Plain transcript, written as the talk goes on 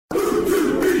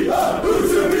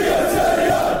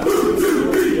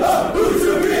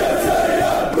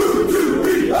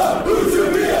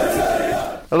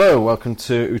Hello, welcome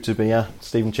to Utopia.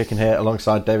 Stephen Chicken here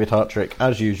alongside David Hartrick,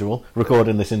 as usual,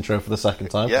 recording this intro for the second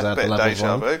time. Yeah, a bit of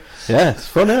deja vu. Yeah, it's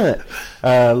fun, isn't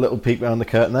it? Little peek behind the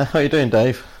curtain there. How are you doing,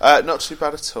 Dave? Not too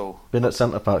bad at all. Been at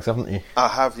Centre Parks, haven't you? I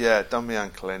have, yeah. Done my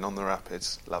ankle in on the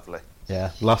Rapids. Lovely.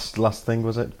 Yeah, last thing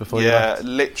was it before you left? Yeah,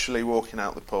 literally walking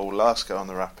out the pool, last go on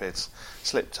the Rapids,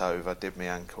 slipped over, did my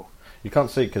ankle. You can't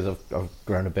see it because I've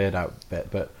grown a beard out a bit,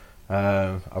 but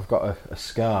I've got a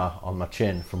scar on my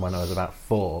chin from when I was about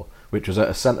 4, which was at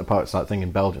a Centre Parks type thing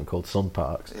in Belgium called Sun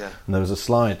Parks. Yeah. And there was a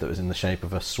slide that was in the shape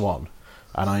of a swan,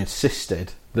 and I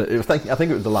insisted that I think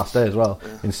it was the last day as well.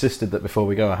 Yeah. Insisted that before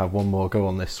we go, I have one more go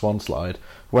on this swan slide.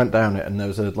 Went down it, and there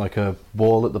was a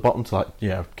wall at the bottom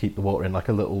to keep the water in, like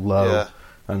a little low, Yeah.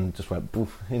 and just went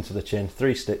poof, into the chin.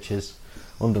 3 stitches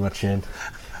under my chin,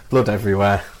 blood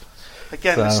everywhere.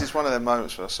 Again, this is one of the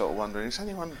moments where I was sort of wondering, is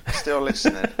anyone still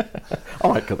listening? I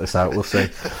might cut this out, we'll see.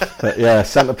 But yeah,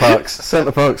 Centre Parks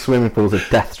swimming pools are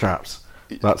death traps.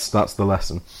 That's the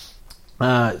lesson.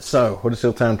 So,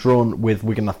 Huddersfield Town drawn with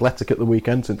Wigan Athletic at the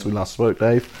weekend since we last spoke,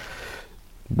 Dave.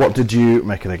 What did you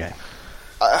make of the game?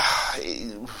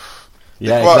 Exactly.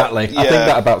 Yeah. I think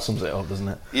that about sums it up, doesn't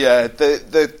it? Yeah,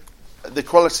 the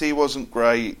quality wasn't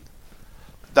great.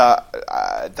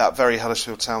 That very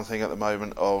Huddersfield Town thing at the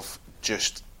moment of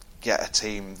just get a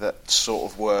team that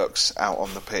sort of works out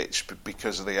on the pitch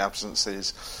because of the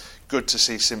absences. Good to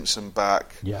see Simpson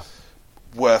back. Yeah.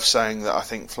 Worth saying that I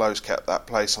think Flo's kept that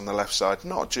place on the left side,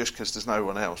 not just because there's no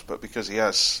one else, but because he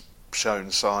has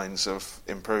shown signs of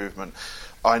improvement.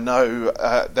 I know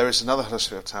there is another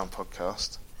Huddersfield Town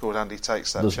podcast called Andy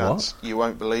Takes That Chance. What? You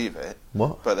won't believe it.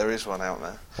 What? But there is one out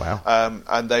there. Wow.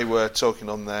 And they were talking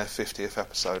on their 50th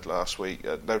episode last week.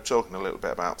 They were talking a little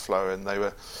bit about Flo, and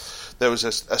there was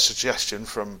a suggestion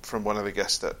from one of the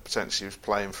guests that potentially was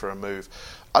playing for a move.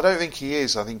 I don't think he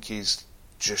is. I think he's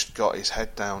just got his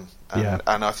head down.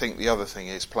 And I think the other thing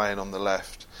is playing on the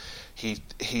left.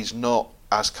 He's not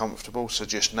as comfortable, so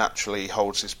just naturally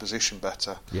holds his position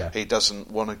better. Yeah. He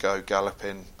doesn't want to go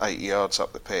galloping 80 yards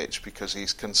up the pitch because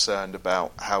he's concerned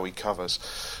about how he covers.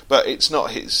 But it's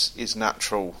not his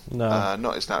natural,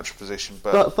 not his natural position.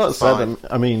 But that said,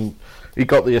 I mean, he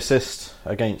got the assist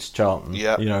against Charlton.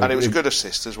 Yeah, and it was a good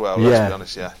assist as well. Let's be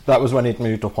honest. Yeah, that was when he'd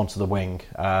moved up onto the wing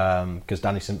because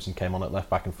Danny Simpson came on at left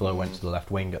back and Flo went to the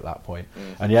left wing at that point.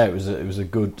 And yeah, it was a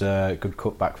good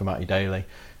cutback for Matty Daly,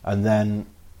 and then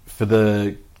for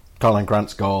the Carlan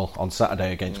Grant's goal on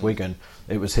Saturday against Wigan,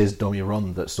 it was his dummy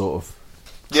run that sort of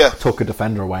took a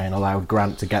defender away and allowed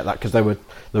Grant to get that, because there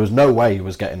was no way he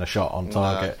was getting a shot on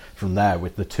target from there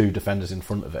with the 2 defenders in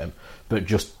front of him, but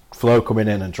just Flo coming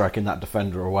in and dragging that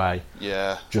defender away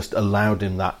just allowed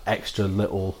him that extra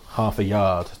little half a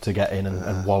yard to get in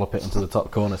and wallop it into the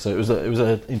top corner. So it was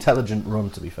an intelligent run,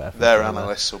 to be fair. Their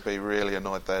analysts will be really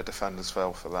annoyed their defenders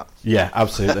fell for that. Yeah,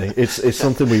 absolutely. It's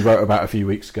something we wrote about a few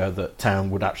weeks ago, that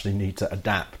Town would actually need to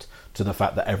adapt to the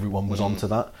fact that everyone was onto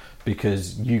that,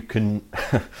 because you can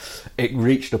it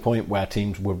reached a point where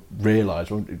teams would realise,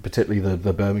 particularly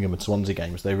the Birmingham and Swansea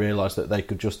games, they realised that they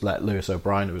could just let Lewis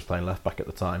O'Brien, who was playing left back at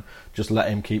the time, just let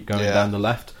him keep going down the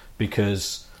left,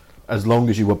 because as long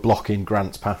as you were blocking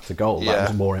Grant's path to goal, that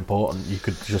was more important. You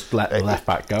could just let the left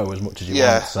back go as much as you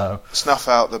want. So snuff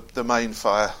out the main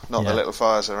fire, not the little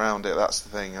fires around it. That's the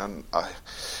thing. Going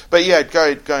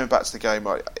back to the game,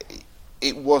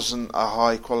 it wasn't a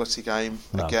high quality game.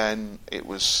 No. Again, it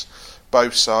was,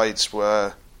 both sides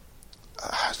were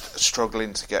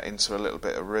struggling to get into a little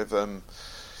bit of rhythm.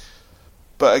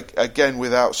 But again,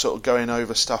 without sort of going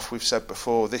over stuff we've said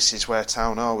before, this is where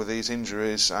Town are with these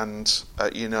injuries, and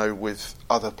with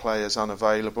other players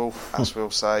unavailable, as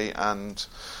we'll say, and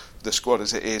the squad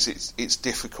as it is, it's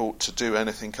difficult to do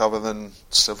anything other than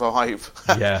survive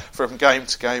from game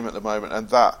to game at the moment. And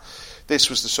this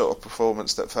was the sort of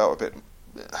performance that felt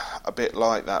a bit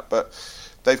like that. But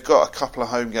they've got a couple of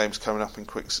home games coming up in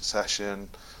quick succession.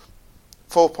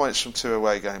 4 points from 2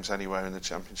 away games anywhere in the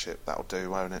Championship. That'll do,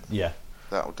 won't it? Yeah.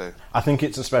 That'll do. I think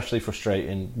it's especially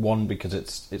frustrating, one, because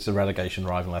it's a relegation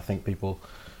rival. I think people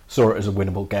saw it as a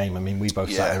winnable game. I mean, we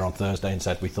both sat here on Thursday and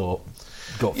said we thought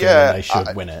gut feeling they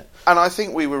should win it. And I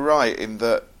think we were right in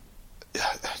that,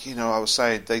 I was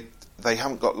saying they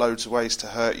haven't got loads of ways to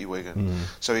hurt you, Wigan.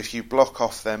 So if you block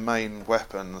off their main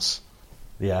weapons,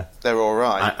 they're all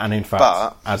right. And in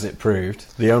fact, as it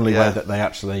proved, the only way that they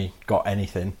actually got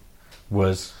anything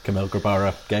was Kamil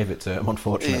Grabara gave it to him,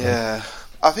 unfortunately. Yeah.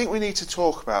 I think we need to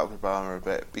talk about Grabara a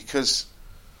bit, because,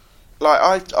 like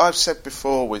I've said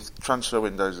before with transfer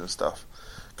windows and stuff,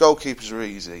 goalkeepers are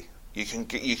easy. You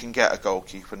can get a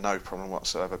goalkeeper no problem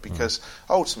whatsoever, because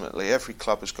ultimately every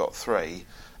club has got 3,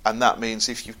 and that means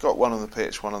if you've got one on the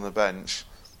pitch, one on the bench,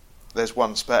 there's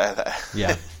one spare there.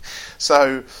 Yeah.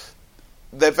 So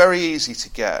they're very easy to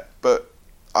get, but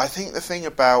I think the thing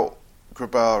about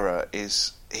Grabara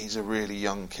is he's a really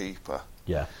young keeper.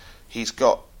 Yeah. He's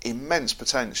got immense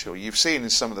potential. You've seen in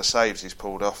some of the saves he's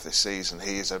pulled off this season,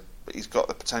 he's got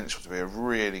the potential to be a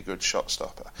really good shot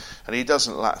stopper, and he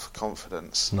doesn't lack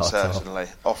confidence, Not certainly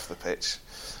off the pitch.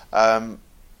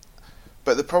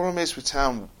 But the problem is with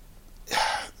Town,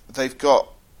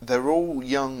 they're all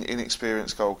young,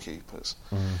 inexperienced goalkeepers.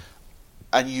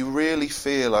 And you really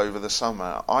feel over the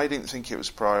summer, I didn't think it was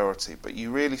a priority, but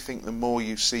you really think the more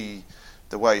you see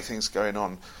the way things are going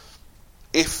on,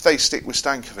 if they stick with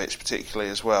Stankovic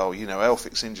particularly as well,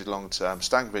 Elphic's injured long term,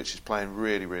 Stankovic is playing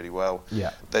really, really well.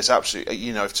 Yeah. There's absolutely,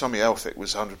 if Tommy Elphick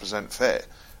was 100% fit,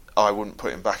 I wouldn't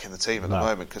put him back in the team at the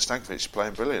moment, because Stankovic is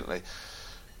playing brilliantly.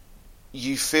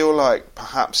 You feel like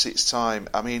perhaps it's time,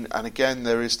 and again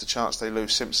there is the chance they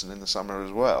lose Simpson in the summer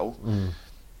as well.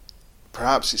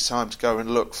 Perhaps it's time to go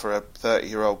and look for a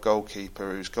 30-year-old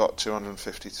goalkeeper who's got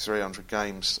 250 to 300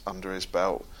 games under his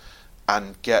belt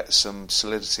and get some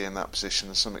solidity in that position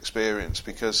and some experience,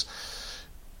 because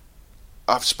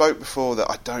I've spoke before that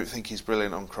I don't think he's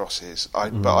brilliant on crosses,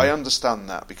 but I understand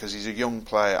that, because he's a young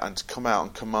player, and to come out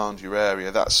and command your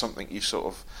area, that's something you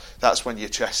that's when your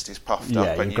chest is puffed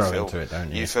up and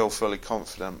you feel fully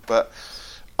confident. But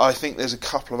I think there's a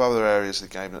couple of other areas of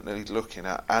the game that need looking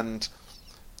at, and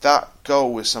that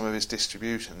goal with some of his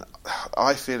distribution,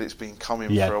 I feel it's been coming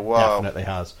for a while. Yeah, definitely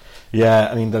has.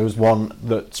 Yeah, there was one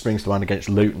that springs to mind against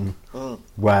Luton,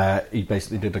 where he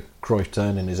basically did a Cruyff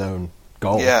turn in his own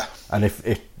goal. Yeah. And if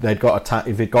they'd got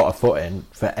if he'd got a foot in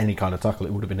for any kind of tackle,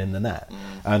 it would have been in the net.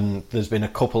 And there's been a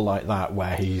couple like that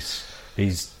where he's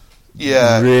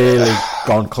really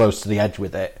gone close to the edge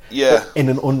with it, but in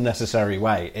an unnecessary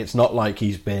way. It's not like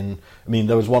he's been...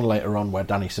 there was one later on where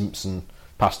Danny Simpson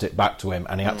passed it back to him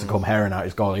and he had to come herring out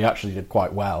his goal. He actually did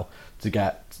quite well to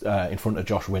get in front of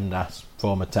Josh Windass,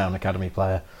 former Town Academy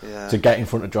player, to get in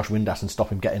front of Josh Windass and stop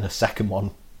him getting a second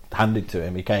one handed to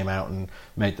him. He came out and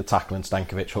made the tackle and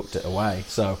Stankovic hooked it away.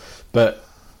 But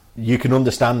you can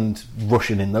understand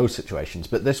rushing in those situations,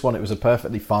 but this one, it was a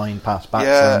perfectly fine pass back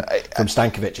from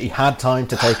Stankovic. He had time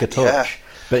to take a touch,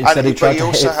 but instead he tried to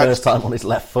hit it first time on his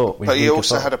left foot. But he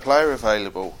also had a player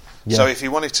available. Yeah. So if he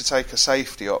wanted to take a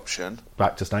safety option,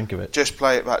 back to Stankovic. Just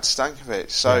play it back to Stankovic.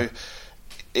 So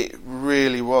it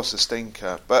really was a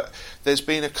stinker. But there's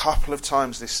been a couple of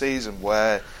times this season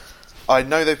where I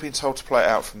know they've been told to play it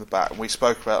out from the back, and we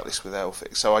spoke about this with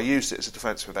Elphick. So I used it as a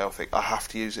defence with Elphick. I have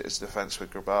to use it as a defence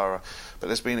with Grabara. But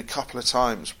there's been a couple of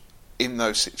times in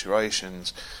those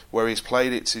situations where he's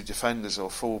played it to defenders or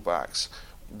fullbacks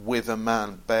with a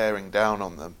man bearing down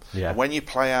on them. Yeah. When you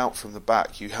play out from the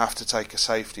back, you have to take a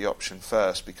safety option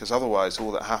first, because otherwise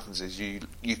all that happens is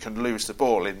you can lose the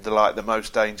ball in the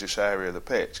most dangerous area of the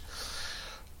pitch.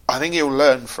 I think he'll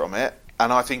learn from it,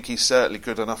 and I think he's certainly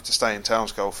good enough to stay in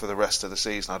Town's goal for the rest of the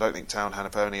season. I don't think Town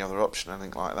had any other option or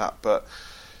anything like that, but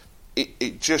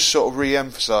it just sort of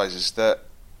re-emphasises that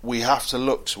we have to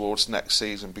look towards next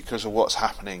season because of what's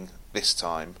happening this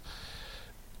time.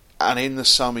 And in the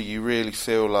summer, you really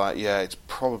feel like, it's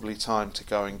probably time to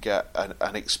go and get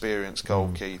an experienced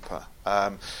goalkeeper.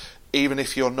 Even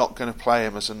if you're not going to play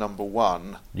him as a number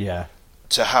one,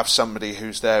 to have somebody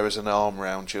who's there as an arm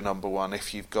round your number one.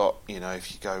 If you've got,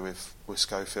 if you go with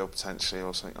Schofield potentially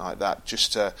or something like that,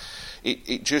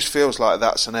 it just feels like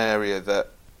that's an area that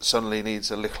suddenly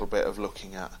needs a little bit of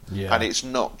looking at. And it's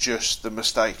not just the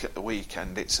mistake at the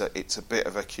weekend, it's a bit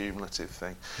of a cumulative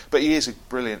thing. But he is a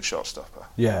brilliant shot stopper.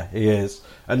 Yeah, he is.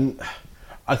 And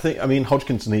I think,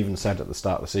 Hodgkinson even said at the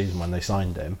start of the season when they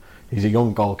signed him, he's a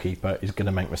young goalkeeper, he's going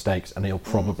to make mistakes, and he'll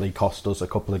probably cost us a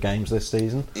couple of games this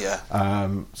season.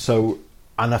 And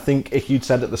I think if you'd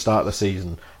said at the start of the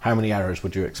season, how many errors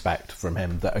would you expect from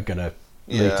him that are going to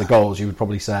lead to goals, you would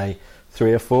probably say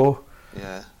 3 or 4.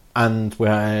 And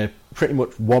we're pretty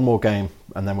much one more game,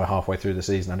 and then we're halfway through the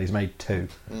season, and he's made 2.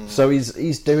 So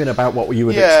he's doing about what you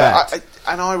would expect.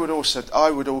 I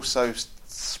would also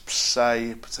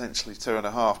say potentially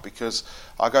 2.5, because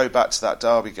I go back to that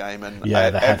Derby game, and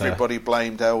everybody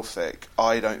blamed Elphick.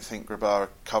 I don't think Grabara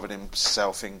covered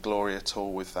himself in glory at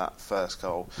all with that first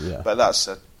goal. But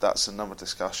that's another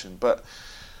discussion. But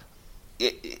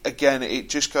it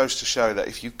just goes to show that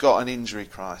if you've got an injury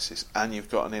crisis and you've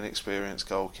got an inexperienced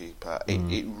goalkeeper,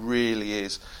 it really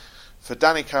is. For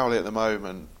Danny Cowley at the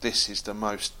moment, this is the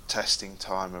most testing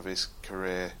time of his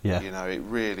career. It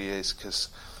really is, because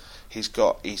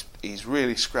he's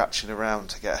really scratching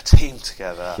around to get a team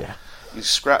together. You're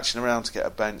scratching around to get a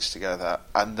bench together,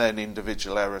 and then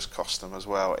individual errors cost them as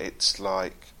well. It's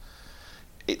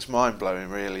mind blowing,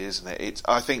 really, isn't it?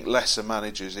 I think lesser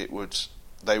managers,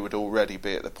 they would already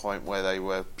be at the point where they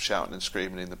were shouting and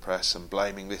screaming in the press and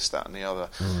blaming this, that, and the other.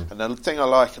 And the thing I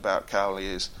like about Cowley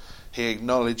is he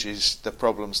acknowledges the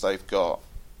problems they've got,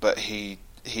 but he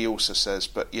also says,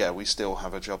 but yeah, we still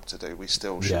have a job to do. We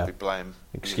still should be blamed.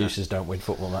 Excuses don't win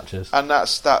football matches. And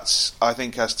that's I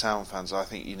think, as Town fans, I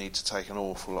think you need to take an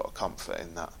awful lot of comfort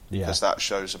in that. Because that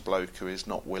shows a bloke who is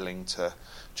not willing to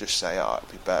just say,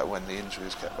 it'd be better when the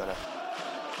injuries get better.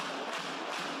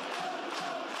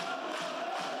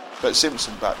 But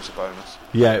Simpson back was a bonus.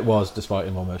 Yeah, it was, despite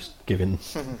him almost giving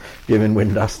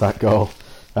Windass that goal.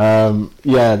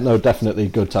 Definitely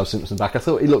good to have Simpson back. I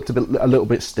thought he looked a little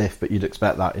bit stiff, but you'd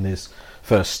expect that in his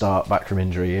first start back from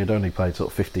injury. He had only played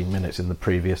sort of 15 minutes in the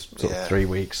previous sort of 3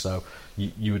 weeks, so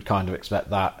you would kind of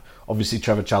expect that. Obviously,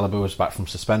 Trevor Chalobah was back from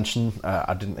suspension.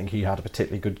 I didn't think he had a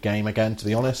particularly good game again, to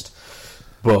be honest.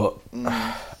 But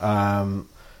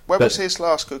when was his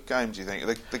last good game, do you think?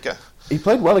 He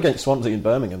played well against Swansea in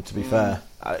Birmingham, to be fair.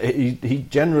 He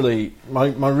generally...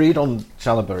 My read on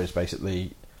Chalobah is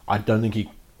basically, I don't think he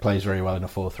plays very well in a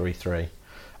 4-3-3.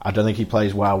 I don't think he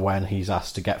plays well when he's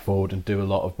asked to get forward and do a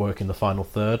lot of work in the final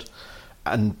third.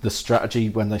 And the strategy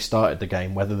when they started the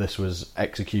game, whether this was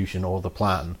execution or the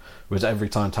plan, was every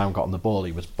time Town got on the ball,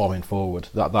 he was bombing forward.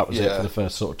 That was it for the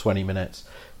first sort of 20 minutes.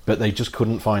 But they just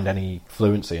couldn't find any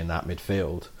fluency in that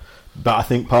midfield. But I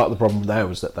think part of the problem there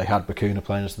was that they had Bacuna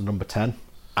playing as the number 10,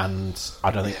 and I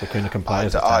don't think Bacuna can play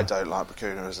as a 10. I don't like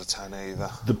Bacuna as a 10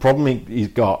 either. The problem he's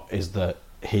got is that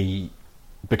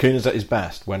Bacuna's at his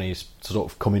best when he's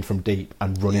sort of coming from deep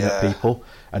and running at people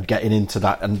and getting into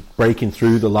that and breaking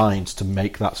through the lines to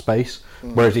make that space.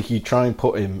 Whereas if you try and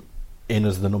put him in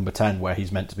as the number 10 where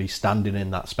he's meant to be standing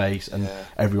in that space and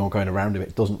everyone going around him,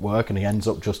 it doesn't work, and he ends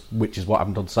up just, which is what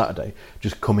happened on Saturday,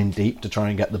 just coming deep to try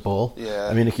and get the ball.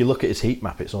 I mean, if you look at his heat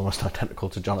map, it's almost identical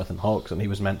to Jonathan Hawkes, and he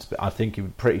was meant to be, I think he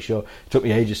was pretty sure, it took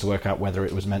me ages to work out whether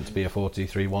it was meant to be a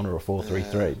 4-2-3-1 or a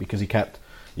 4-3-3 because he kept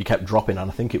dropping,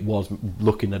 and I think it was,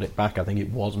 looking at it back, I think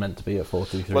it was meant to be a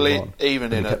 4-2-3-1. Well,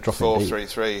 even in a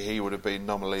 4-3-3, he would have been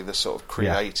nominally the sort of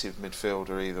creative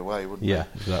midfielder either way, wouldn't he? Yeah,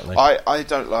 exactly. I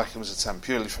don't like him as a 10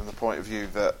 purely from the point of view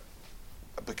that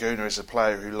Bacuna is a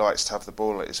player who likes to have the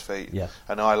ball at his feet,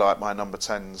 and I like my number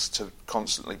 10s to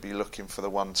constantly be looking for the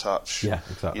one touch,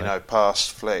 pass,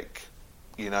 flick,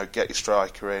 get your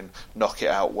striker in, knock it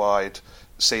out wide,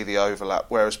 see the overlap,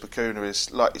 whereas Bacuna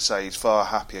is, like you say, he's far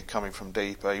happier coming from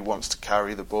deeper. He wants to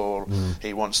carry the ball,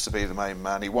 he wants to be the main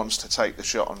man, he wants to take the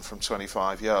shot on from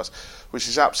 25 yards, which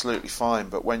is absolutely fine,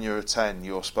 but when you're a 10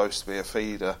 you're supposed to be a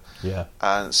feeder,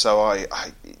 and so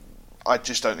I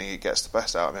just don't think it gets the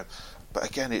best out of him. But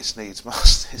again, it's needs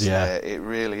must, isn't it? It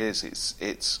really is.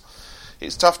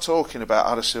 It's tough talking about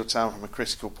Huddersfield Town from a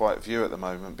critical point of view at the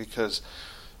moment because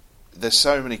there's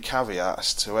so many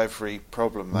caveats to every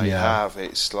problem they have.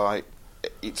 It's like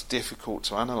it's difficult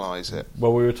to analyse it.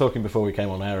 Well, we were talking before we came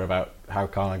on air about how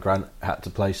Karlan Grant had to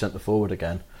play centre forward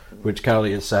again, which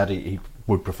Cowley has said he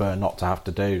would prefer not to have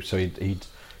to do. So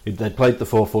they played the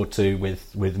 4-4-2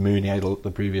 with Mounier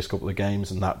the previous couple of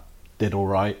games, and that did all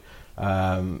right.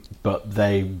 But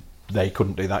they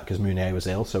couldn't do that because Mounier was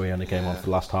ill, so he only came on for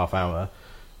the last half hour.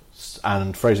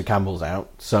 And Fraser Campbell's out,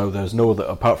 so there's no other,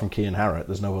 apart from Kean Harrott,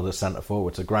 there's no other centre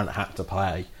forward, so Grant had to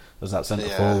play as that centre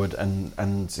forward,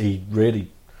 and he really,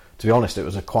 to be honest, it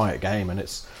was a quiet game,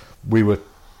 and we were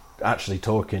actually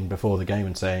talking before the game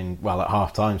and saying, well, at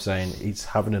half time, saying he's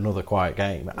having another quiet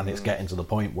game, and it's getting to the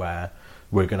point where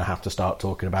we're going to have to start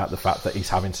talking about the fact that he's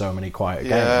having so many quiet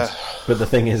games. But the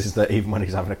thing is that even when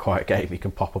he's having a quiet game, he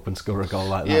can pop up and score a goal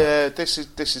like that. Yeah, this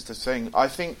is the thing. I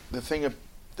think the thing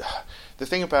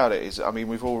about it is, I mean,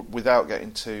 without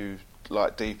getting too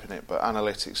deep in it, but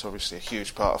analytics obviously a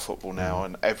huge part of football now,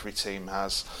 and every team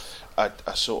has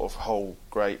a sort of whole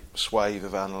great swathe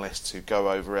of analysts who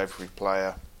go over every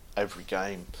player, every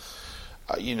game.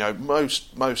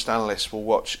 Most analysts will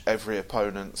watch every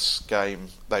opponent's game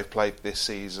they've played this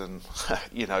season,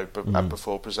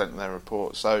 before presenting their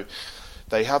report. So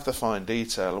they have the fine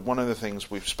detail. And one of the things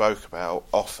we've spoke about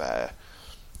off air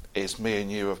is me and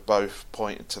you have both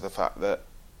pointed to the fact that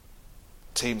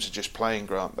teams are just playing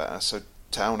Grant better. So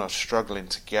Town are struggling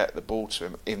to get the ball to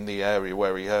him in the area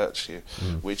where he hurts you,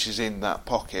 which is in that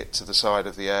pocket to the side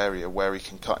of the area where he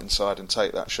can cut inside and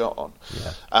take that shot on.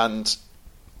 And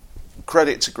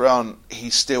credit to Grant, he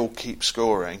still keeps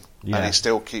scoring and he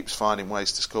still keeps finding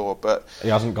ways to score, but he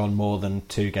hasn't gone more than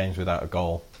 2 games without a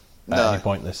goal at any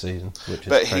point this season, which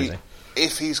is crazy.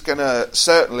 If he's going to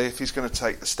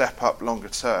take the step up longer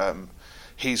term,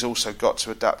 he's also got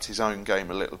to adapt his own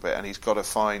game a little bit, and he's got to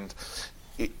find.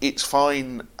 It's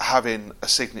fine having a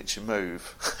signature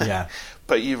move, yeah,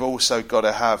 but you've also got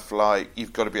to have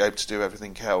you've got to be able to do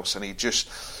everything else, and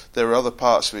there are other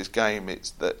parts of his game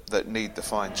that need the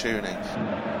fine tuning.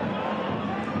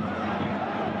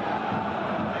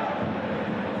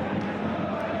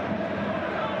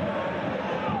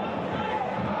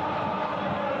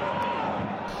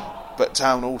 But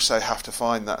Town also have to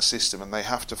find that system, and they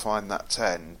have to find that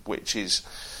 10, which is,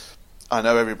 I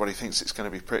know everybody thinks it's going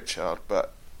to be Pritchard,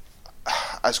 but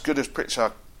as good as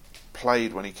Pritchard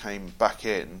played when he came back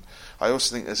in, I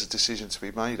also think there's a decision to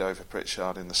be made over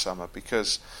Pritchard in the summer,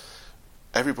 because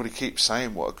everybody keeps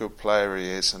saying what a good player he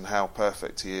is and how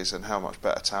perfect he is and how much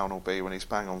better Town will be when he's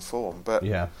bang on form, but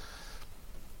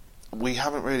we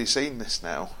haven't really seen this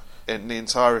now in the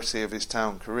entirety of his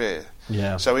Town career.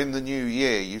 Yeah. So in the new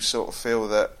year, you sort of feel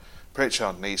that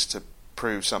Pritchard needs to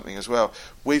prove something as well.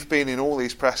 We've been in all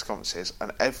these press conferences,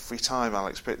 and every time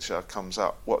Alex Pritchard comes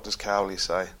up, what does Cowley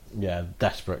say? Yeah,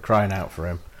 desperate, crying out for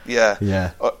him. Yeah.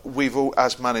 Yeah.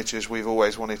 As managers, we've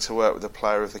always wanted to work with a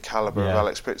player of the calibre of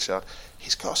Alex Pritchard.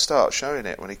 He's got to start showing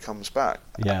it when he comes back.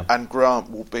 Yeah. And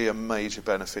Grant will be a major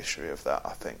beneficiary of that,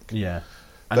 I think. Yeah.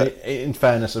 And in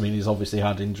fairness, I mean, he's obviously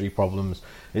had injury problems.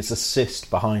 It's a cyst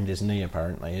behind his knee,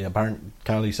 apparently.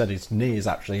 Cowley said his knee is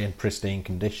actually in pristine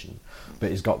condition, but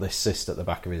he's got this cyst at the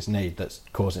back of his knee that's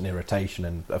causing irritation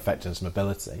and affecting his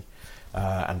mobility,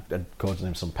 and causing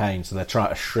him some pain. So they're trying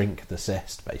to shrink the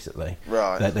cyst, basically.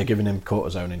 Right. They're giving him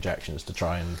cortisone injections to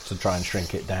try and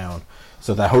shrink it down.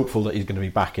 So they're hopeful that he's going to be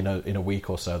back in a week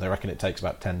or so. They reckon it takes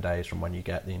about 10 days from when you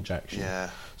get the injection. Yeah.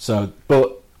 So,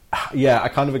 but yeah, I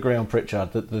kind of agree on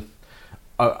Pritchard. That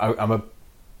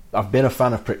I've been a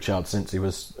fan of Pritchard since he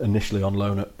was initially on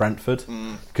loan at Brentford,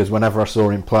 because whenever I saw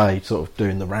him play, sort of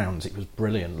doing the rounds, it was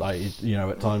brilliant.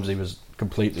 At times he was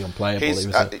completely unplayable. He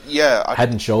was head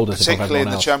and shoulders above everyone else. Particularly in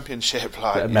the Championship,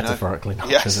 metaphorically,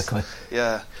 not physically.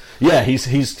 Yeah. Yeah,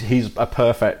 he's a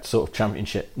perfect sort of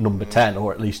Championship number 10,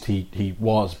 or at least he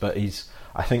was. But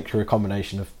I think through a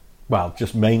combination of,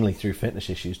 just mainly through fitness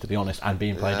issues, to be honest, and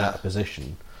being played out of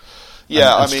position.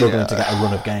 Yeah, struggling to get a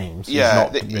run of games. Yeah,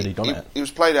 he's not really done it. He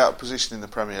was played out of position in the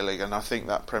Premier League, and I think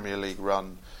that Premier League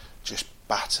run just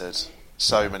battered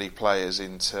so many players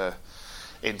into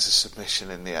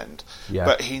submission in the end. Yeah.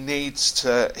 But he needs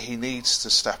to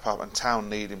step up, and Town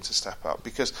need him to step up,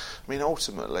 because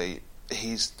ultimately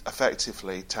he's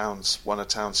effectively one of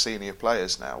Town's senior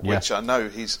players now, which I know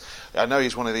he's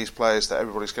one of these players that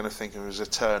everybody's going to think of as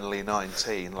eternally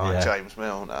 19, like James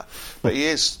Milner, but he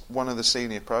is one of the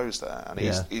senior pros there, and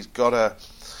he's got to,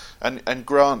 and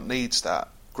Grant needs that.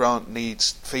 Grant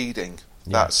needs feeding.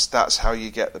 That's how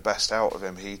you get the best out of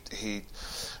him. He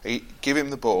give him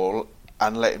the ball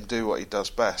and let him do what he does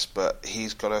best, but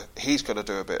he's got to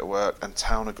do a bit of work, and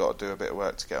Town have got to do a bit of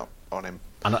work to get on him.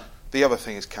 The other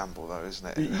thing is Campbell, though,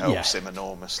 isn't it? It helps him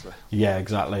enormously. Yeah,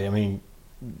 exactly.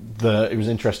 It was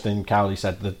interesting. Cowley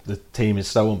said that the team is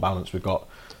so unbalanced. We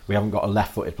haven't got a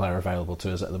left-footed player available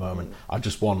to us at the moment. I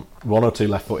just want one or two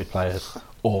left-footed players,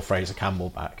 or Fraser Campbell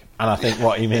back. And I think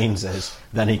what he means is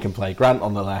then he can play Grant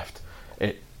on the left.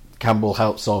 Campbell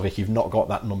helps if you've not got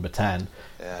that number 10.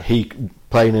 Yeah. He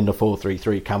playing in the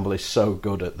 4-3-3. Campbell is so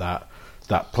good at that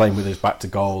playing with his back to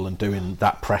goal and doing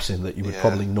that pressing that you would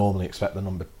probably normally expect the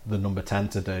number 10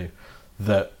 to do,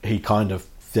 that he kind of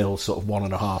fills sort of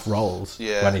 1.5 roles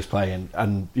when he's playing.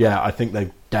 And I think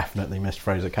they've definitely missed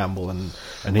Fraser Campbell, and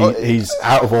he's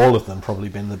out of all of them probably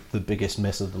been the biggest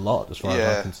miss of the lot as far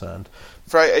as I'm concerned.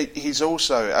 He's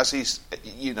also, as he's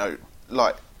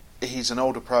he's an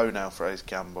older pro now, Fraser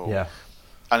Campbell. Yeah.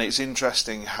 And it's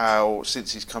interesting how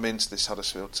since he's come into this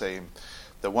Huddersfield team,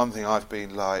 the one thing I've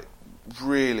been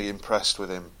really impressed with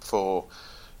him for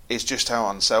is just how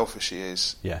unselfish he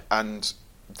is. Yeah. And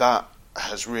that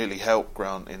has really helped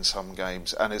Grant in some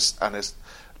games, and has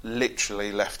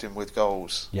literally left him with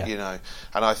goals. Yeah.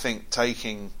 And I think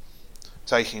taking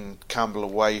Campbell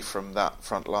away from that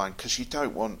front line, because you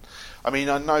don't want, I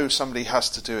know somebody has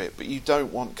to do it, but you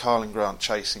don't want Karlan Grant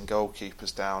chasing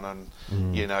goalkeepers down and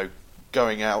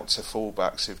going out to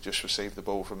fullbacks who've just received the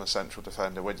ball from a central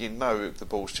defender when the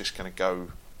ball's just going to go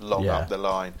long up the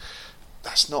line.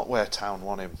 That's not where Town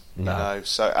want him. No.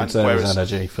 So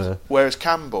whereas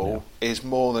Campbell is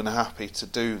more than happy to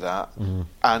do that,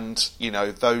 and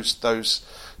those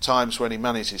times when he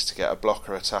manages to get a block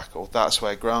or a tackle, that's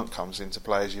where Grant comes into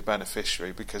play as your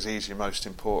beneficiary, because he's your most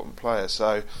important player.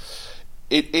 So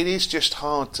it is just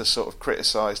hard to sort of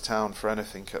criticise Town for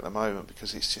anything at the moment,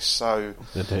 because it's just so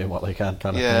they're doing what they can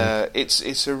kind of thing.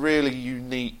 It's a really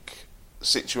unique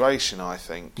situation, I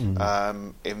think, in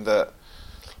that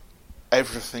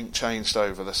everything changed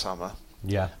over the summer.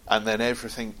 Yeah. And then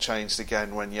everything changed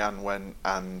again when Jan went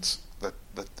and the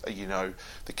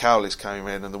Cowleys came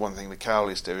in, and the one thing the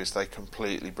Cowleys do is they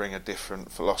completely bring a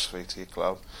different philosophy to your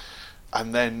club.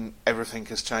 And then everything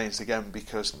has changed again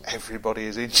because everybody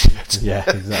is injured. Yeah,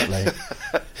 exactly.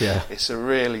 Yeah. It's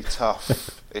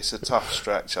a tough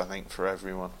stretch, I think, for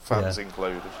everyone, fans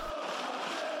included.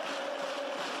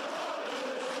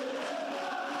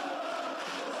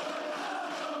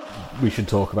 We should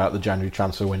talk about the January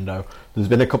transfer window. There's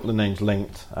been a couple of names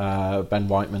linked. Ben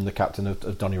Whiteman, the captain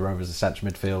of Donny Rovers, the centre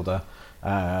midfielder,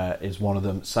 is one of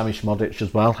them. Sami Szmodic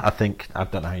as well. I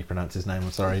don't know how you pronounce his name,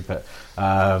 I'm sorry, but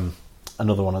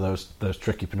another one of those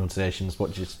tricky pronunciations,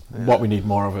 what we need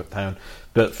more of at Town.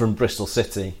 But from Bristol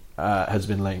City has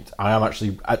been linked. I am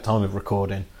actually, at time of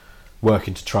recording,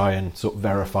 working to try and sort of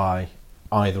verify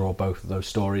either or both of those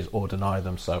stories or deny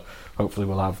them, so hopefully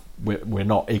we're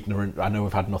not ignorant. I know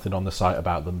we've had nothing on the site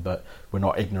about them, but we're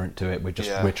not ignorant to it.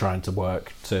 We're trying to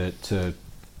work to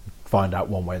find out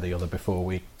one way or the other before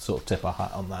we sort of tip our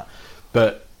hat on that.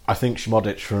 But I think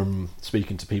Szmodic, from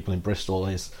speaking to people in Bristol,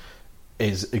 is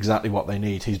exactly what they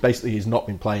need. He's not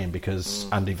been playing because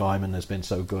Andy Vyman has been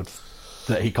so good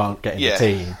that he can't get in the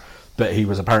team, but he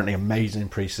was apparently amazing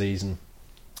pre-season,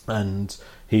 and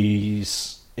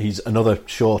he's another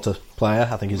shorter player.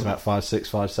 I think he's about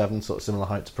 5'6", 5'7", sort of similar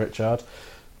height to Pritchard.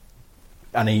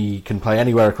 And he can play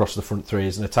anywhere across the front three.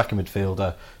 He's an attacking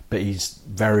midfielder, but he's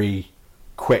very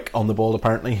quick on the ball,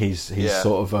 apparently. He's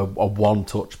sort of a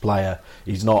one-touch player.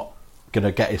 He's not going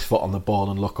to get his foot on the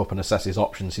ball and look up and assess his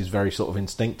options. He's very sort of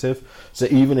instinctive. So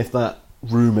even if that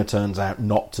rumour turns out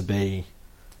not to be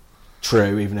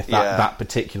true, even if that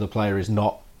particular player is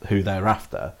not who they're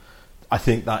after, I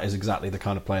think that is exactly the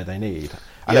kind of player they need.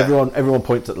 And everyone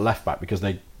points at the left back because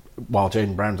while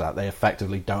Jaden Brown's out, they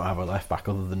effectively don't have a left back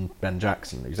other than Ben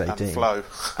Jackson, who's 18.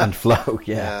 And Flo,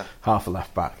 half a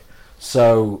left back.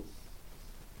 So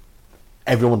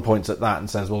everyone points at that and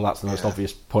says, well, that's the most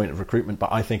obvious point of recruitment.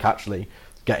 But I think actually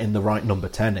getting the right number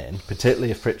 10 in,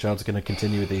 particularly if Pritchard's going to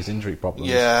continue with these injury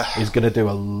problems, is going to do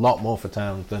a lot more for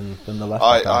Town than the left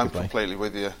back. I'm completely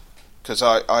with you, because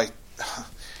I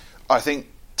think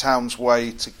Town's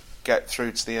way to get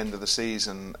through to the end of the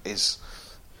season is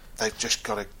they've just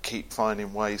got to keep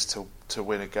finding ways to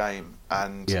win a game,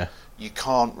 and you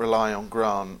can't rely on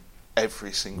Grant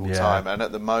every single time. And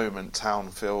at the moment, Town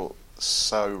feel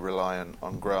so reliant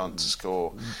on Grant to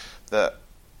score that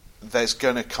there's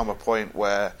going to come a point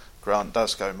where Grant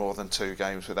does go more than 2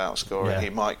 games without scoring. He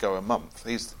might go a month.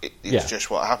 It's just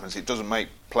what happens. It doesn't make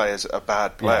players a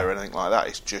bad player or anything like that.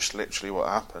 It's just literally what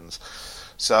happens.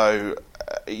 So,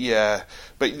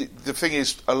 but the thing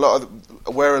is,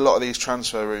 where a lot of these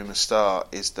transfer rumours start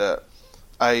is that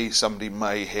A, somebody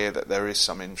may hear that there is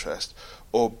some interest,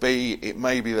 or B, it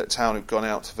may be that Town have gone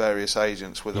out to various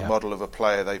agents with a model of a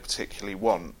player they particularly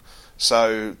want.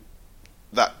 So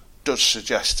that does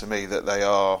suggest to me that they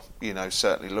are,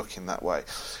 certainly looking that way.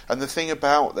 And the thing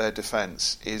about their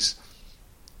defence is,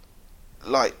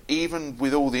 like, even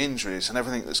with all the injuries and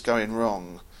everything that's going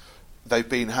wrong, they've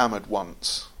been hammered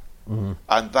once.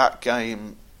 And that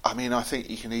game, I think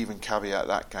you can even caveat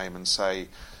that game and say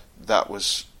that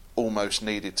was almost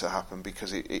needed to happen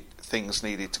because things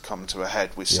needed to come to a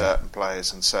head with certain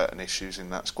players and certain issues in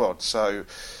that squad. So,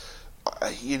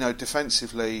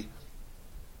 defensively,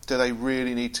 do they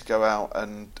really need to go out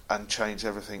and change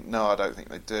everything? No, I don't think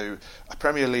they do. A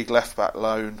Premier League left-back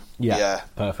loan,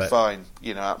 perfect, fine,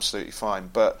 absolutely fine.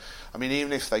 But,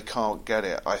 even if they can't get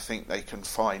it, I think they can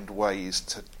find ways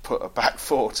to put a back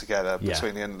four together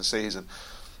between the end of the season.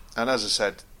 And as I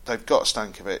said, they've got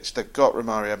Stankovic, they've got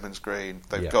Romari Edmonds-Green,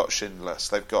 they've got Schindlers,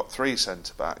 they've got 3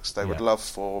 centre-backs. They would love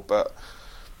 4, but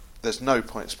there's no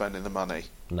point spending the money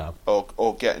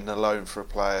or getting a loan for a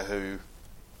player who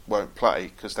won't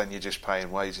play, because then you're just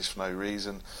paying wages for no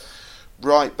reason.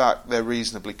 Right back, they're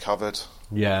reasonably covered.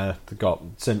 Yeah, they've got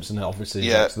Simpson,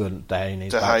 obviously, excellent.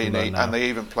 Dehaney, and they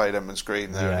even played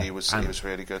Edmonds-Green there, and he was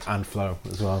really good. And Flo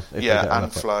as well.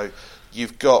 And Flo.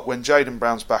 You've got, when Jaden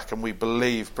Brown's back, and we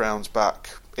believe Brown's back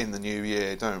in the new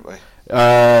year, don't we?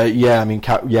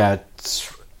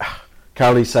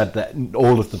 Cowley said that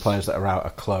all of the players that are out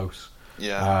are close.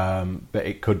 But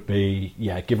it could be,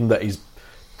 given that he's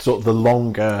sort of the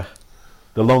longer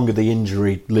the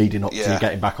injury leading up to you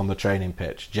getting back on the training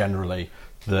pitch, generally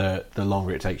the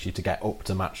longer it takes you to get up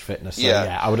to match fitness. So,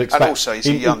 I would expect. And also, he's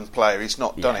a young player; he's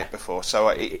not done it before,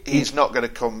 so he's not going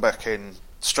to come back in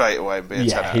straight away and be a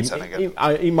 10 out of 10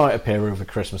 again. He might appear over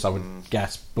Christmas, I would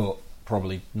guess, but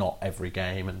probably not every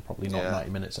game, and probably not 90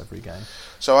 minutes every game.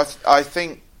 So I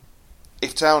think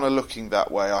if Town are looking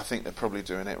that way, I think they're probably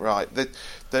doing it right.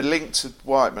 The link to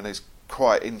Whiteman is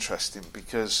quite interesting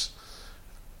because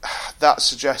that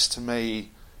suggests to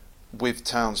me, with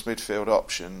Town's midfield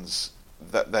options,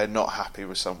 that they're not happy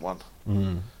with someone.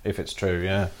 If it's true,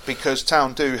 yeah. Because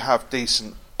Town do have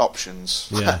decent options.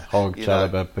 Yeah, Hogg,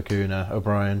 Chalobah, Bacuna,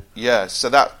 O'Brien. Yeah, so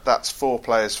that's 4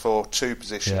 players for 2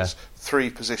 positions, 3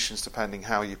 positions depending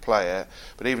how you play it.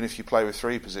 But even if you play with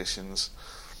 3 positions,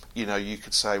 you know, you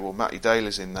could say, well, Matty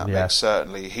Daly's in that mix,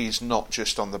 certainly. He's not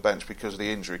just on the bench because of the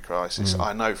injury crisis.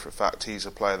 I know for a fact he's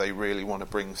a player they really want to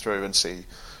bring through and see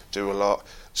do a lot.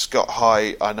 Scott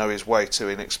High, I know is way too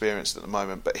inexperienced at the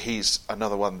moment, but he's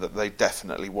another one that they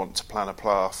definitely want to plan a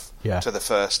path to the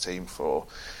first team for.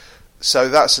 So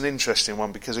that's an interesting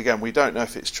one because, again, we don't know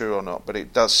if it's true or not, but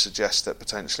it does suggest that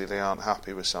potentially they aren't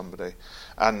happy with somebody.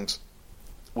 And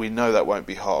we know that won't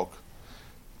be Hogg.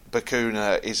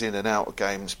 Bacuna is in and out of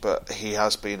games, but he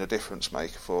has been a difference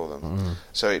maker for them.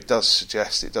 So it does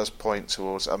suggest, it does point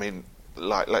towards, I mean,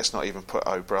 like, let's not even put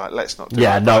O'Brien, let's not do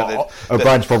O'Brien.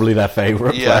 O'Brien's probably their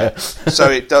favourite player. So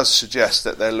it does suggest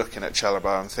that they're looking at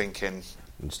Chalobah and thinking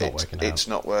it's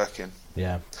not working.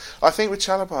 Yeah. I think with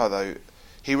Chalobah, though,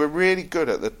 he were really good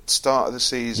at the start of the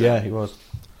season. Yeah, he was.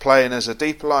 Playing as a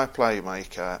deep line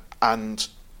playmaker and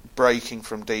breaking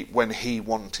from deep when he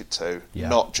wanted to,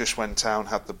 not just when Town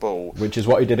had the ball. Which is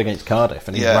what he did against Cardiff,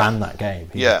 and he ran that game.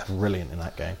 He was brilliant in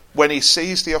that game. When he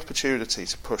sees the opportunity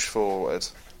to push forward,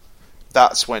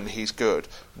 that's when he's good.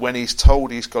 When he's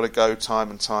told he's got to go time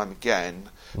and time again,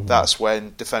 that's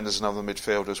when defenders and other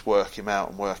midfielders work him out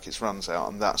and work his runs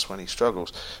out, and that's when he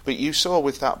struggles. But you saw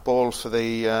with that ball for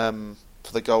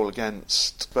the goal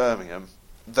against Birmingham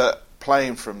that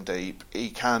playing from deep, he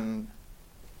can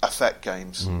affect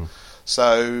games.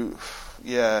 So,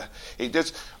 yeah, it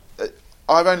does.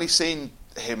 I've only seen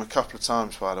him a couple of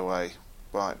times, by the way,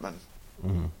 Whiteman,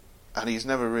 and he's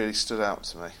never really stood out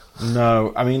to me.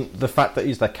 No, I mean, the fact that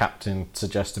he's their captain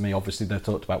suggests to me, obviously they've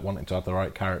talked about wanting to have the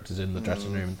right characters in the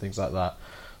dressing room and things like that.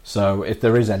 So if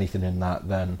there is anything in that,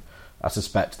 then I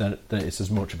suspect that it's as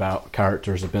much about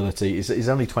character as ability. He's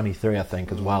only 23, I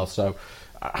think, as well, so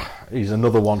he's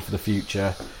another one for the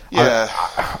future. Yeah,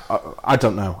 I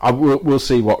don't know. We'll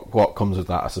see what comes of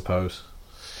that, I suppose.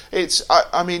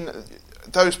 I mean,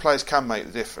 those players can make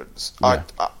the difference. Yeah.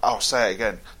 I'll say it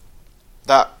again.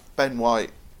 That Ben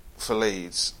White for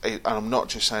Leeds, and I'm not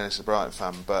just saying this as a Brighton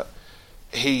fan, but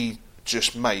he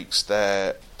just makes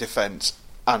their defence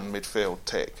and midfield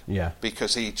tick. Yeah.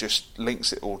 Because he just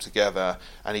links it all together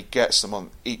and he gets them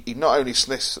on. He not only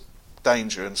sniffs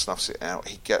danger and snuffs it out,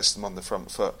 he gets them on the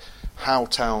front foot. How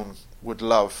Town would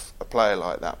love a player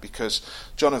like that, because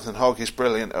Jonathan Hogg is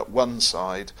brilliant at one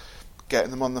side,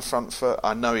 getting them on the front foot.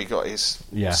 I know he got his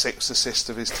 6th assist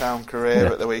of his Town career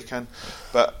at the weekend,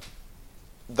 but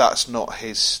that's not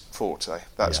his forte.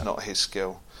 That's not his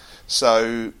skill.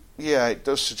 So, yeah, it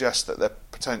does suggest that they're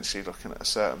potentially looking at a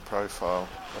certain profile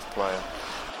of player.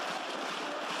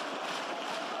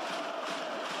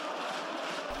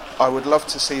 I would love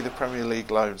to see the Premier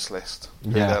League loans list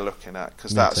who they're looking at,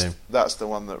 because that's the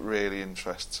one that really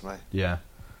interests me. Yeah,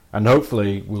 and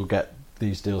hopefully we'll get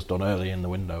these deals done early in the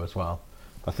window as well.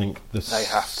 I think the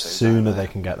sooner they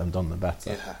can get them done, the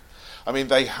better. Yeah, I mean,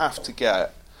 they have to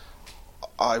get,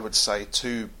 I would say,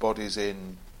 2 bodies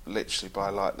in literally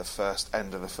by like the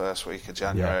end of the first week of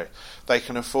January. They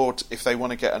can afford, if they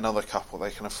want to get another couple, they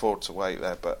can afford to wait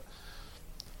there, but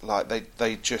like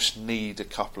they just need a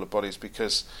couple of bodies,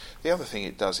 because the other thing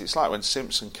it does, it's like when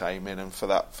Simpson came in, and for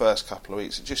that first couple of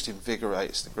weeks it just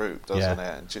invigorates the group, doesn't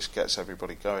it, and just gets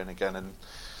everybody going again. And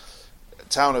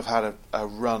Town have had a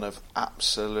run of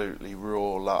absolutely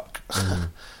raw luck,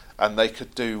 and they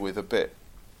could do with a bit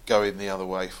going the other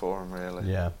way for them,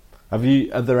 really. Yeah. Are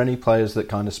there any players that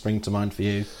kind of spring to mind for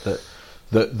you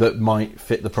that might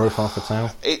fit the profile for Town?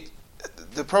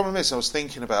 The problem is, I was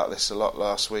thinking about this a lot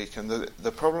last week, and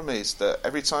the problem is that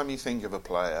every time you think of a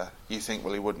player, you think,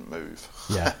 well, he wouldn't move.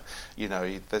 Yeah. You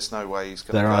know, there's no way he's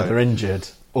going to go. They're either injured,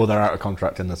 or they're out of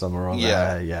contract in the summer, or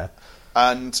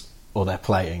or they're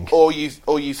playing. Or you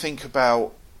think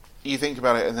about it,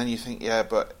 and then you think, yeah,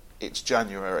 but it's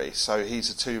January, so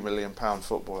he's a £2 million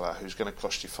footballer who's going to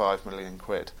cost you £5 million,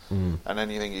 and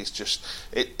anything he's just...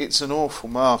 It's an awful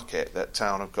market that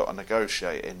Town have got to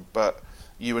negotiate in, but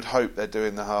you would hope they're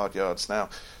doing the hard yards now.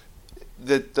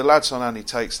 The lads on Annie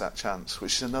Takes That Chance,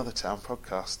 which is another Town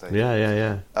podcast thing.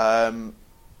 Yeah.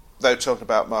 They were talking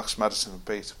about Marcus Maddison and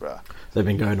Peterborough. They've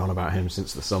been going on about him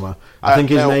since the summer. I think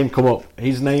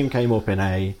his name came up in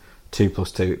a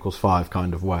 2+2=5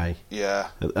 kind of way. Yeah.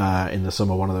 In the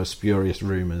summer, one of those spurious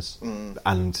rumours,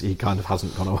 and he kind of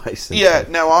hasn't gone away since. Yeah,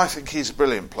 no, I think he's a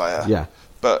brilliant player. Yeah.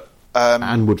 But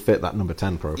and would fit that number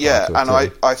 10 profile. Yeah,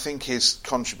 and I think his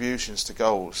contributions to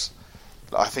goals,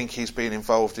 I think he's been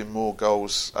involved in more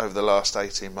goals over the last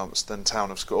 18 months than Town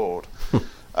have scored.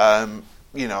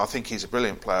 I think he's a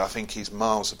brilliant player. I think he's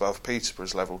miles above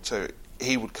Peterborough's level too.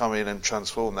 He would come in and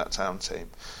transform that Town team.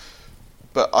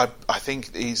 But I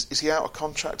think is he out of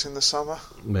contract in the summer?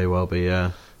 May well be,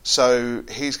 yeah. So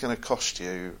he's going to cost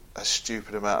you a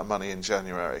stupid amount of money in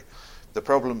January. The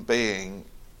problem being,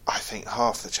 I think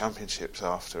half the Championship's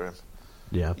after him.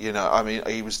 Yeah. I mean,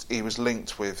 he was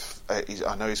linked with.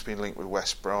 I know he's been linked with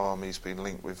West Brom. He's been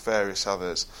linked with various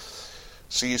others.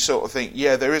 So you sort of think,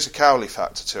 yeah, there is a Cowley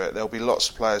factor to it. There'll be lots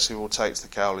of players who will take to the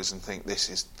Cowleys and think this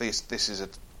is a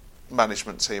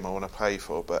management team I want to pay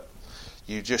for, but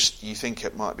you think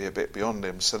it might be a bit beyond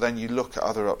him. So then you look at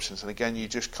other options, and again you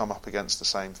just come up against the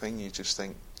same thing. You just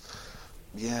think,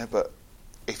 yeah, but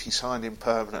if you signed him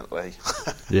permanently,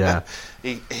 yeah,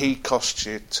 he costs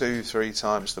you 2-3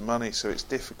 times the money. So it's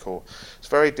difficult. It's a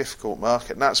very difficult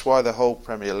market, and that's why the whole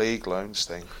Premier League loans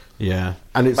thing. Yeah,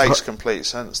 and it makes complete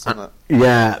sense, doesn't it?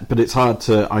 Yeah, but it's hard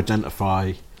to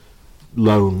identify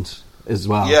loans as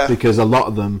well, because a lot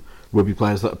of them would be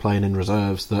players that are playing in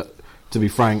reserves that, to be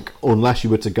frank, unless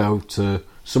you were to go to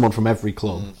someone from every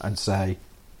club and say,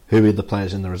 who are the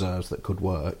players in the reserves that could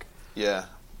work? Yeah.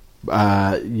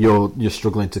 You're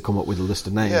struggling to come up with a list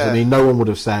of names. Yeah. I mean, no one would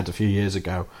have said a few years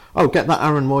ago, "Oh, get that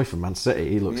Aaron Moy from Man City.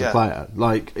 He looks a player."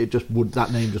 Like that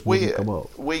name just wouldn't come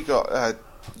up. We got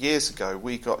years ago.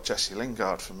 We got Jesse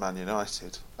Lingard from Man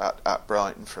United at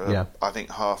Brighton for I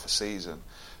think half a season.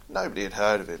 Nobody had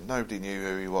heard of him. Nobody knew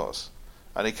who he was,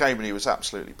 and he came and he was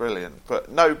absolutely brilliant.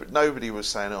 But nobody was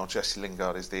saying, "Oh, Jesse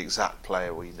Lingard is the exact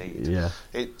player we need." Yeah,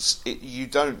 you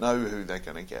don't know who they're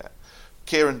going to get.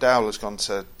 Kieran Dowell has gone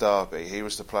to Derby. He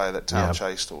was the player that Town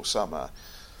chased all summer.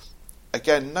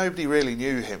 Again, nobody really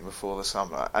knew him before the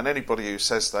summer, and anybody who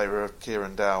says they were a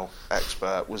Kieran Dowell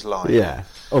expert was lying. Yeah,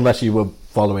 unless you were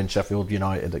following Sheffield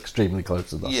United extremely close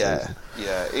to that season.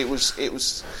 Yeah, it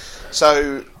was.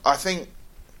 So I think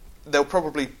they'll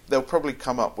probably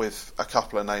come up with a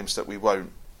couple of names that you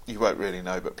won't really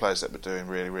know, but players that were doing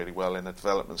really, really well in a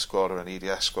development squad or an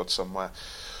EDS squad somewhere.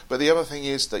 But the other thing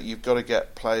is that you've got to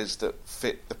get players that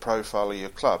fit the profile of your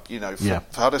club. For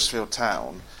Huddersfield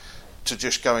Town to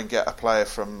just go and get a player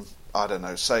from, I don't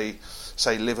know, say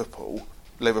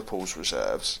Liverpool's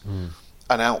reserves,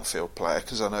 an outfield player,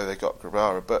 because I know they got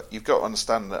Grabara, but you've got to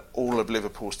understand that all of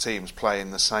Liverpool's teams play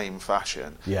in the same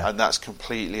fashion, and that's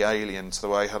completely alien to the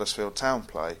way Huddersfield Town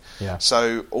play. Yeah.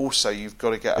 So also you've got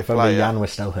to get a player. If only Jan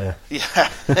was still here. Yeah.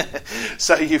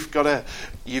 So you've got to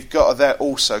there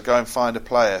also go and find a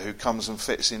player who comes and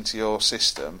fits into your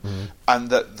system, and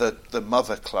that the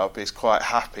mother club is quite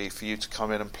happy for you to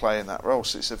come in and play in that role.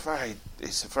 So it's a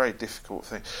very difficult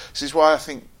thing. This is why I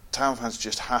think Town fans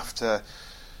just have to.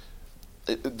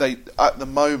 They at the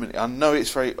moment, I know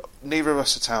it's very. Neither of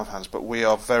us are Town fans, but we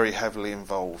are very heavily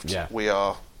involved. Yeah. We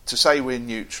are. To say we're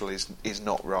neutral is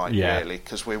not right, really,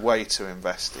 because we're way too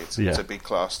invested to be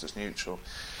classed as neutral.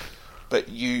 But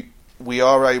we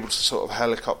are able to sort of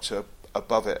helicopter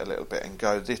above it a little bit and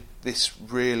go, this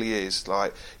really is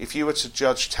like, if you were to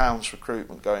judge Town's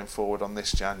recruitment going forward on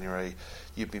this January,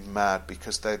 you'd be mad,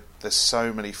 because there's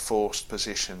so many forced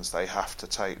positions they have to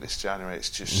take this January. It's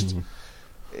just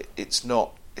it's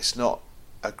not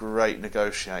a great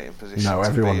negotiating position. No,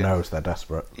 everyone knows they're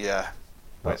desperate. Yeah,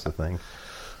 that's the thing.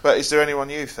 But is there anyone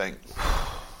you think?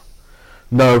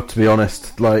 No, to be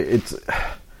honest,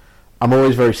 I'm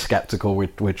always very sceptical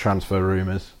with transfer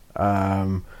rumours.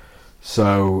 Well,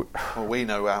 we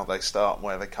know how they start and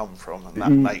where they come from, and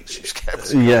that makes you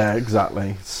sceptical. Yeah,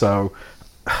 exactly. So,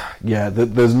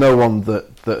 there's no one that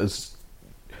has.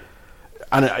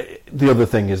 And the other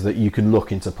thing is that you can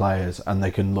look into players and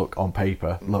they can look on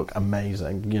paper, look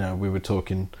amazing. We were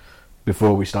talking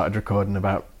before we started recording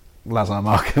about Lazar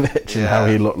Markovic and how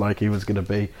he looked like he was going to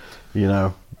be,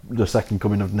 the second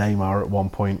coming of Neymar at one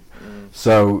point.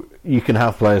 So you can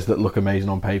have players that look amazing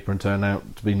on paper and turn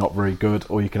out to be not very good,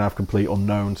 or you can have complete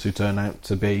unknowns who turn out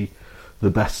to be the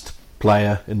best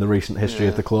player in the recent history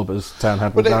of the club, as Town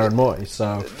had with Aaron Moy.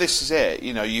 So this is it.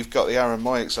 You've got the Aaron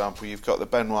Moy example, you've got the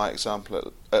Ben White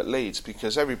example at Leeds,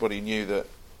 because everybody knew that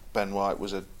Ben White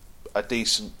was a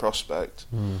decent prospect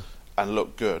and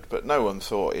looked good, but no one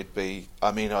thought it'd be.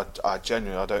 I mean, I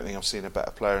genuinely don't think I've seen a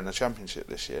better player in the Championship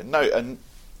this year. No, and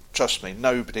trust me,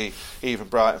 nobody, even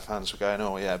Brighton fans, were going,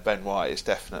 "Oh yeah, Ben White is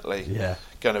definitely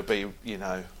going to be,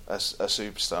 a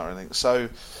superstar." I think so.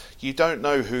 You don't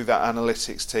know who that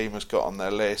analytics team has got on their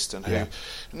list and who. Yeah.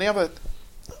 And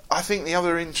I think the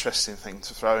other interesting thing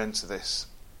to throw into this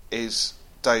is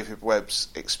David Webb's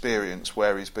experience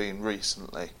where he's been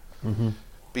recently,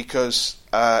 because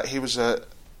he was at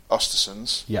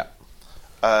Östersunds. Yeah.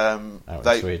 Out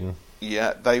in Sweden.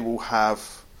 Yeah, they will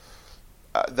have.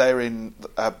 They're in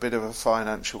a bit of a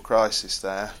financial crisis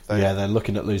there. They're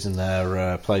looking at losing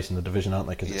their place in the division, aren't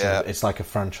they? Because it's like a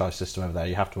franchise system over there.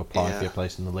 You have to apply for your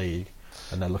place in the league,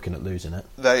 and they're looking at losing it.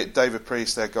 David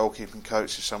Priest, their goalkeeping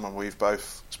coach, is someone we've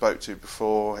both spoke to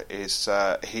before. Is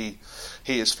he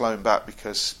has flown back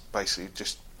because basically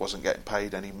just wasn't getting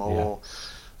paid anymore.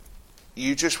 Yeah.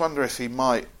 You just wonder if he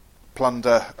might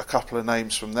plunder a couple of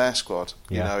names from their squad.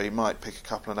 He might pick a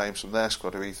couple of names from their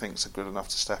squad who he thinks are good enough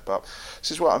to step up.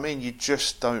 This is what I mean. You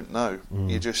just don't know.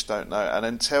 You just don't know. And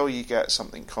until you get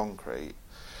something concrete,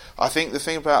 I think the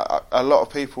thing about a lot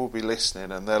of people will be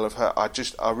listening and they'll have heard.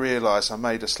 I realise I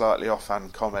made a slightly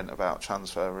offhand comment about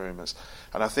transfer rumours,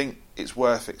 and I think it's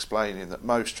worth explaining that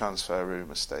most transfer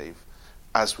rumours, Steve,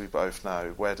 as we both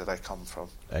know, where do they come from?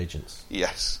 Agents.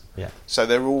 Yes. Yeah. So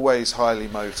they're always highly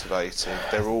motivated.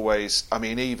 They're always,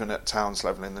 even at Town's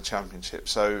level in the Championship.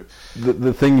 So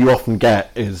the thing you often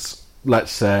get is,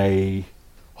 let's say,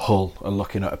 Hull are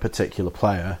looking at a particular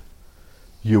player.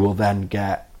 You will then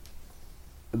get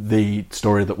the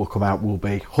story that will come out will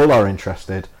be Hull are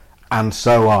interested, and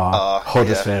so are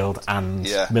Huddersfield and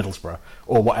Middlesbrough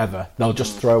or whatever. They'll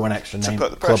just throw an extra name,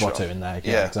 club or two in there.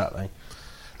 Yeah, exactly.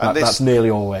 That's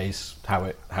nearly always how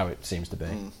it seems to be.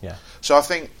 Yeah. So I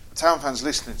think Town fans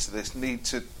listening to this need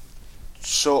to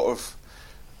sort of,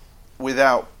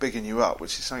 without bigging you up,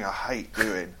 which is something I hate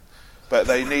doing, but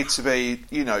they need to be,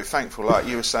 thankful, like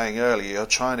you were saying earlier, you're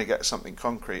trying to get something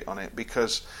concrete on it,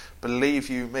 because believe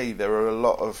you me, there are a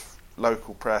lot of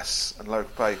local press and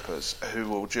local papers who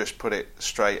will just put it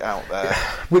straight out there.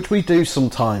 Which we do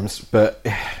sometimes, but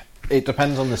it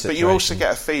depends on the situation. But you also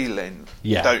get a feeling,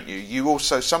 don't you? You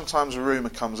also, sometimes a rumour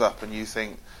comes up and you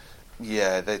think,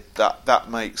 that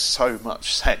makes so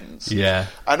much sense. Yeah.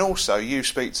 And also, you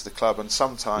speak to the club and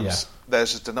sometimes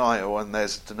there's a denial and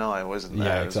there's a denial, isn't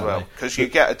there, as well? Because you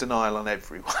get a denial on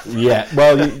everyone. Yeah,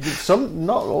 well,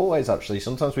 not always, actually.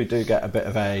 Sometimes we do get a bit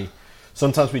of a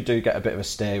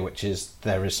steer, which is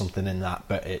there is something in that,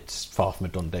 but it's far from a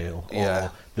done deal.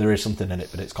 Or there is something in it,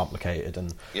 but it's complicated,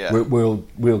 and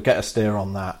we'll get a steer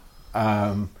on that.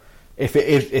 If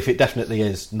it definitely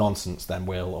is nonsense, then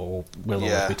we'll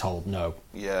always be told no.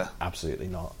 Yeah, absolutely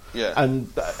not. Yeah,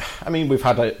 and we've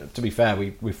had to be fair,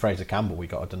 with Fraser Campbell, we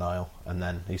got a denial, and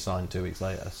then he signed 2 weeks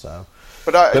later. So.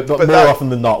 But more often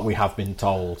than not, we have been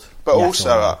told. But yes,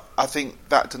 also, I think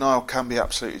that denial can be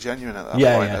absolutely genuine at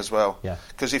that point as well. Yeah.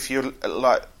 Because if you're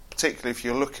particularly if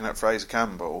you're looking at Fraser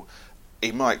Campbell,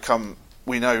 he might come.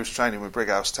 We know he was training with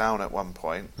Brighouse Town at one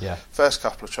point. Yeah. First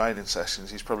couple of training sessions,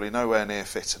 he's probably nowhere near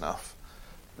fit enough.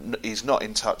 He's not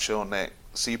in touch or Nick.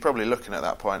 So you're probably looking at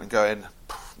that point and going,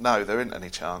 no, there isn't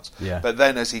any chance. Yeah. But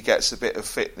then as he gets a bit of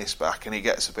fitness back and he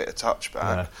gets a bit of touch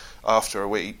back, after a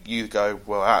week, you go,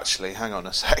 well, actually, hang on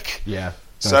a sec. Yeah.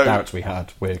 Those doubts we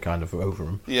had, we're kind of over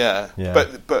them. Yeah.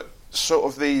 But sort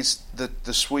of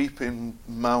the sweeping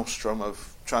maelstrom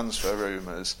of transfer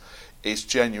rumours is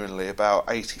genuinely about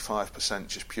 85%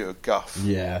 just pure guff.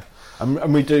 Yeah.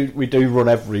 And we do run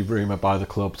every rumour by the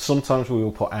club. Sometimes we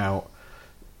will put out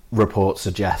reports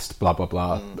suggest blah blah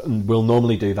blah, and we'll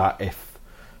normally do that if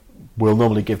we'll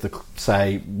normally give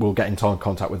we'll get into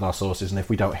contact with our sources, and if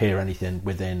we don't hear anything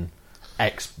within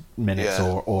X minutes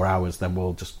or hours, then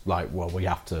we'll just we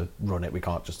have to run it, we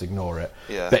can't just ignore it.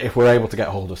 But if we're able to get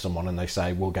hold of someone and they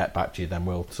say we'll get back to you, then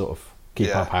we'll sort of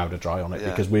keep our powder dry on it,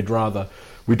 because we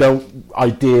don't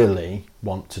ideally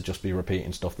want to just be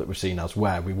repeating stuff that we've seen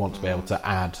elsewhere. We want to be able to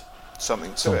add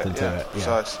something to it.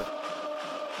 Precisely.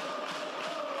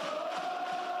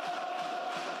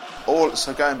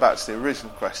 So going back to the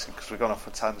original question, because we've gone off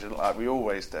a tangent like we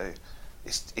always do,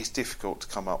 it's difficult to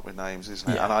come up with names, isn't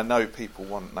it? And I know people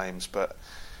want names, but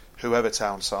whoever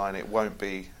Town sign, it won't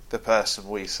be the person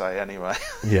we say anyway.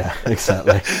 Yeah,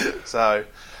 exactly. So,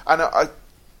 and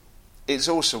it's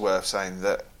also worth saying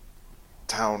that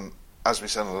Town, as we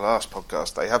said on the last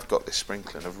podcast, they have got this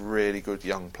sprinkling of really good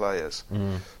young players.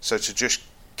 So to just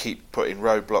keep putting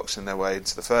roadblocks in their way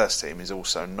into the first team is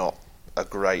also not a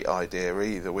great idea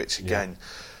either, which again,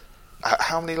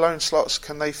 how many loan slots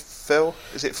can they fill?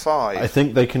 Is it 5? I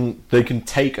think they can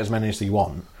take as many as they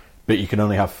want, but you can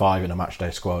only have 5 in a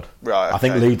matchday squad. Right. Okay. I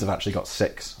think Leeds have actually got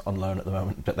 6 on loan at the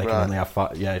moment, but they can only have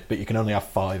 5. Yeah, but you can only have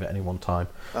 5 at any one time.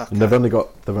 Okay. And they've only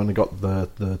got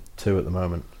the 2 at the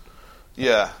moment.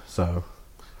 Yeah. So.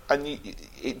 And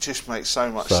it just makes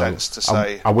so much sense to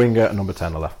say a winger, a number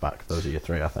 10, a left back. Those are your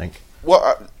 3, I think.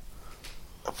 What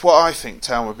I think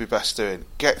Town would be best doing: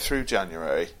 get through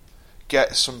January,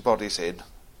 get some bodies in,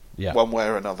 one way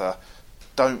or another.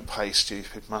 Don't pay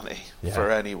stupid money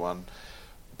for anyone.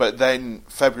 But then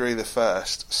February the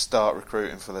 1st, start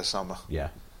recruiting for the summer. Yeah.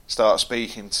 Start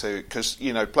speaking to, because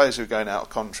players who are going out of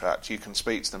contract, you can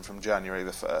speak to them from January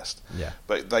the 1st. Yeah.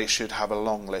 But they should have a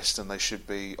long list, and they should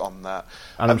be on that.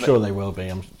 And I'm sure they will be.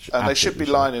 And they should be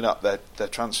lining up their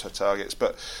transfer targets.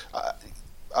 But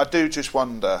I do just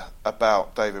wonder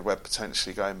about David Webb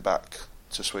potentially going back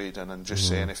to Sweden and just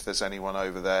seeing if there's anyone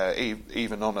over there,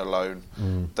 even on a loan,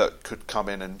 that could come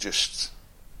in and just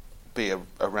be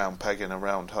a round peg in a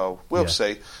round hole. We'll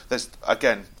see. There's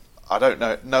again, I don't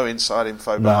know, no inside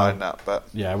info behind that, but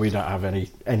yeah, we don't have any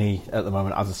at the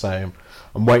moment. As I say,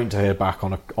 I'm waiting to hear back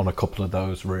on a couple of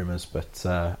those rumours, but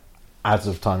as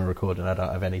of time of recording, I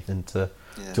don't have anything to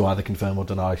either confirm or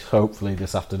deny. Hopefully,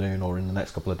 this afternoon or in the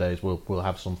next couple of days, we'll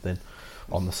have something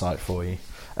on the site for you.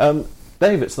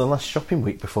 Dave, it's the last shopping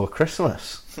week before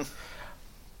Christmas.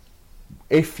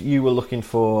 If you were looking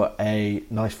for a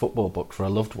nice football book for a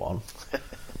loved one,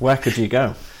 where could you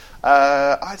go?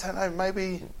 I don't know,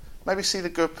 maybe see the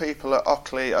good people at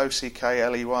Ockley,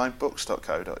 OCKLEY,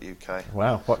 books.co.uk.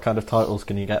 Wow, what kind of titles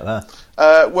can you get there?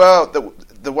 Well,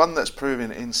 the one that's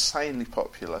proving insanely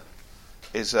popular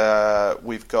is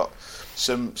we've got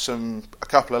a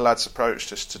couple of lads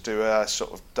approached us to do a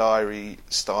sort of diary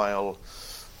style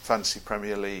Fantasy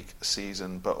Premier League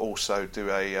season, but also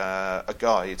do a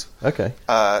guide. Okay.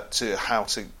 To how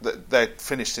to. They're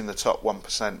finished in the top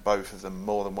 1%, both of them,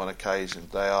 more than one occasion.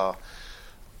 They are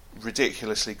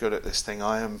ridiculous's good at this thing.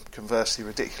 I am conversely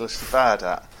ridiculously bad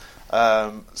at.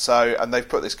 And they've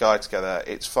put this guide together.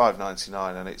 It's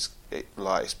 $5.99, and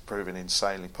it's proving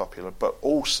insanely popular. But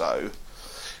also,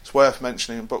 it's worth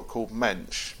mentioning a book called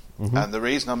Mensch. Mm-hmm. And the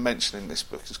reason I'm mentioning this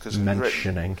book is because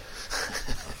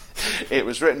it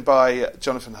was written by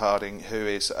Jonathan Harding, who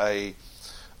is a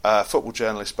football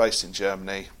journalist based in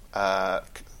Germany,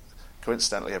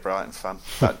 coincidentally a Brighton fan.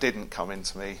 That didn't come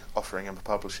into me offering him a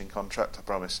publishing contract, I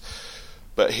promise.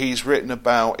 But he's written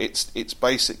about, it's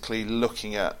basically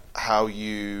looking at how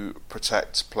you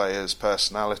protect players'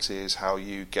 personalities, how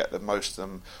you get the most of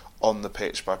them on the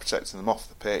pitch by protecting them off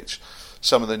the pitch,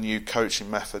 some of the new coaching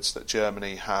methods that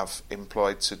Germany have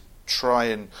employed to try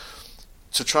and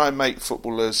make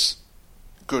footballers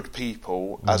good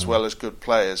people as well as good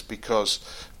players, because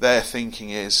their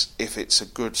thinking is if it's a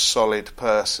good solid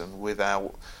person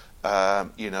without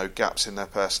gaps in their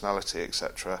personality,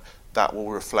 etc., that will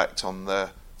reflect on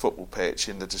the football pitch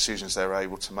in the decisions they're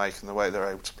able to make and the way they're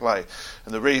able to play.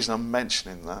 And the reason I'm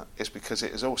mentioning that is because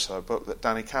it is also a book that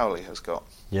Danny Cowley has got.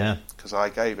 Yeah. Because I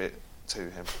gave it to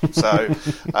him. So,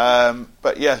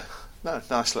 but yeah, no,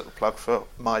 nice little plug for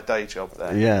my day job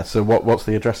there. Yeah, so what's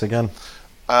the address again?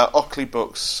 Ockley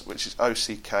Books, which is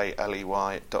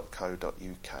OCKLEY.co.uk.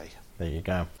 There you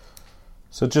go.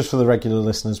 So just for the regular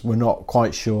listeners, we're not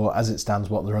quite sure as it stands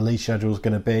what the release schedule is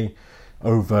going to be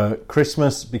over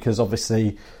Christmas, because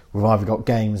obviously we've either got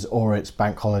games or it's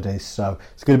bank holidays, so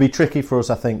it's going to be tricky for us,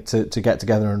 I think, to get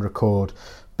together and record.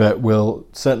 But we'll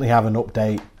certainly have an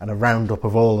update and a roundup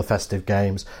of all the festive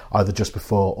games either just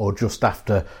before or just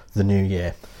after the new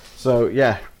year. So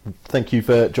yeah, thank you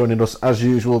for joining us as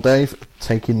usual, Dave,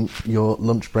 taking your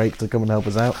lunch break to come and help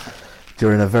us out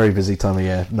during a very busy time of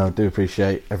year. No, do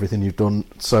appreciate everything you've done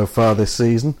so far this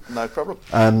season. No problem.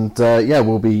 And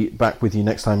we'll be back with you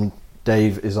next time.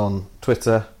 Dave is on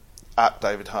Twitter at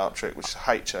David Hartrick, which is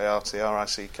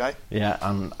HARTRICK. Yeah,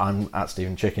 and I'm at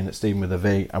Stephen Chicken, at Stephen with a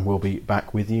V, and we'll be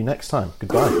back with you next time.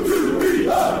 Goodbye.